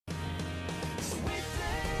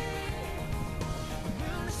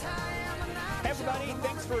everybody.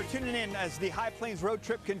 Thanks for tuning in as the High Plains road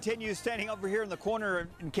trip continues. Standing over here in the corner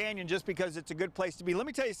in Canyon just because it's a good place to be. Let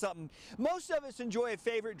me tell you something. Most of us enjoy a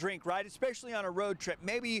favorite drink, right? Especially on a road trip.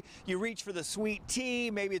 Maybe you reach for the sweet tea.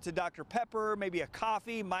 Maybe it's a Dr. Pepper. Maybe a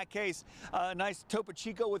coffee. In my case, a nice Topo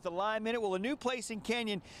Chico with a lime in it. Well, a new place in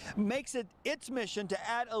Canyon makes it its mission to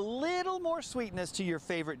add a little more sweetness to your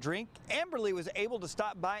favorite drink. Amberly was able to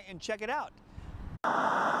stop by and check it out.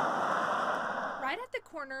 Right at the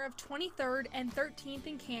corner of 23rd and 13th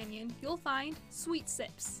in Canyon, you'll find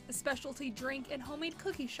Sipz, a specialty drink and homemade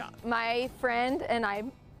cookie shop. My friend and I,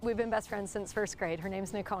 we've been best friends since first grade. Her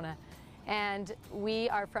name's Nicona, and we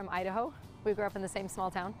are from Idaho. We grew up in the same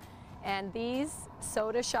small town, and these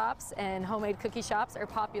soda shops and homemade cookie shops are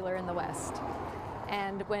popular in the West.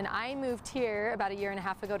 And when I moved here about a year and a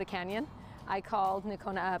half ago to Canyon, I called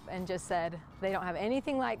Nicona up and just said, they don't have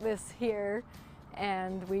anything like this here,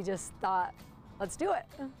 and we just thought, let's do it.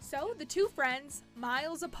 So the two friends,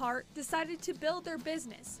 miles apart, decided to build their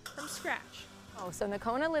business from scratch. Oh, so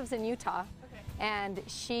Nicona lives in Utah, and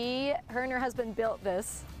her and her husband built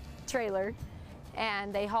this trailer,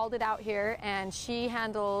 and they hauled it out here, and she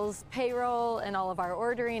handles payroll and all of our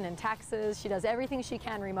ordering and taxes. She does everything she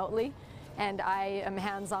can remotely, and I am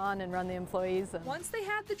hands-on and run the employees. Once they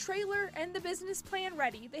had the trailer and the business plan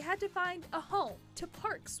ready, they had to find a home to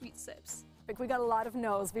park Sipz. We got a lot of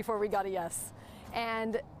no's before we got a yes.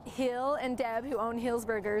 And Hill and Deb, who own Hill's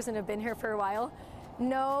Burgers and have been here for a while,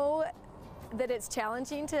 know that it's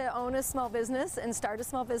challenging to own a small business and start a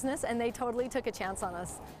small business, and they totally took a chance on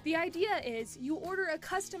us. The idea is you order a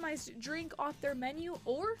customized drink off their menu,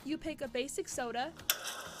 or you pick a basic soda,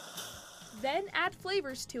 then add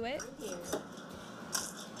flavors to it.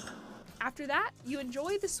 After that, you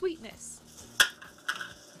enjoy the sweetness.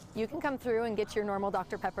 You can come through and get your normal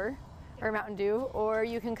Dr. Pepper or Mountain Dew, or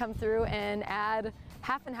you can come through and add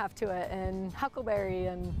half and half to it, and huckleberry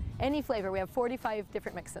and any flavor. We have 45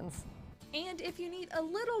 different mix-ins. And if you need a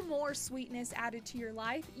little more sweetness added to your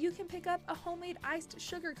life, you can pick up a homemade iced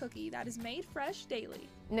sugar cookie that is made fresh daily.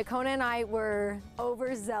 Nicona and I were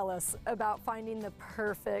overzealous about finding the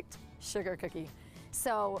perfect sugar cookie.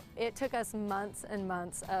 So it took us months and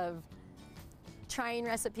months of trying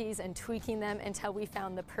recipes and tweaking them until we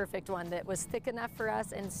found the perfect one that was thick enough for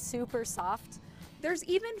us and super soft. There's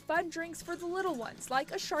even fun drinks for the little ones,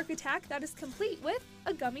 like a shark attack that is complete with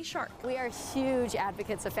a gummy shark. We are huge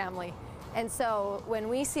advocates of family. And so when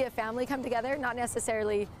we see a family come together, not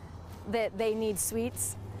necessarily that they need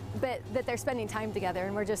sweets, but that they're spending time together,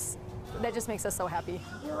 and that just makes us so happy.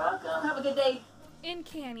 You're welcome. Have a good day. In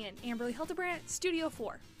Canyon, Amberly Hildebrand, Studio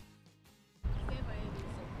 4.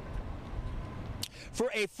 For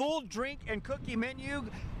a full drink and cookie menu,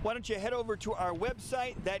 why don't you head over to our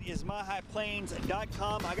website? That is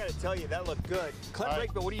myhighplains.com. I got to tell you, that looked good. Clint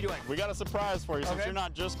Blake, but what are you doing? We got a surprise for you. Since you're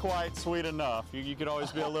not just quite sweet enough, you could always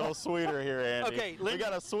be a little sweeter here, Andy. Okay, we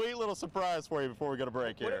got a sweet little surprise for you before we go to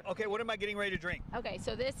break here. What am I getting ready to drink? Okay,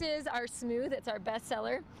 so this is our smooth. It's our best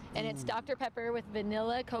seller, and it's Dr. Pepper with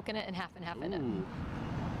vanilla, coconut, and half in it.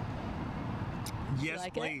 Yes,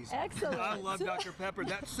 like please. Excellent. I love Dr. Pepper.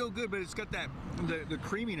 That's so good, but it's got the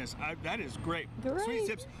creaminess. That is great. Great.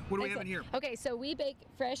 Sipz. What do we have in here? Okay, so we bake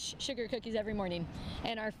fresh sugar cookies every morning,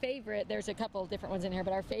 and our favorite, there's a couple different ones in here,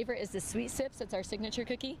 but our favorite is the Sipz. It's our signature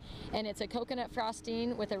cookie, and it's a coconut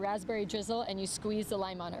frosting with a raspberry drizzle, and you squeeze the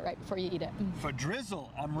lime on it right before you eat it. For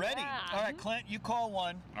drizzle, I'm ready. Yeah. All right, Clint, you call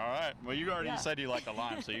one. All right. Well, you already said you like the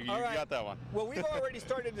lime, so you got that one. Well, we've already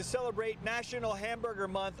started to celebrate National Hamburger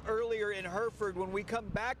Month earlier in Hereford. When we come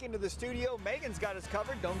back into the studio, Megan's got us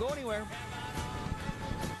covered. Don't go anywhere.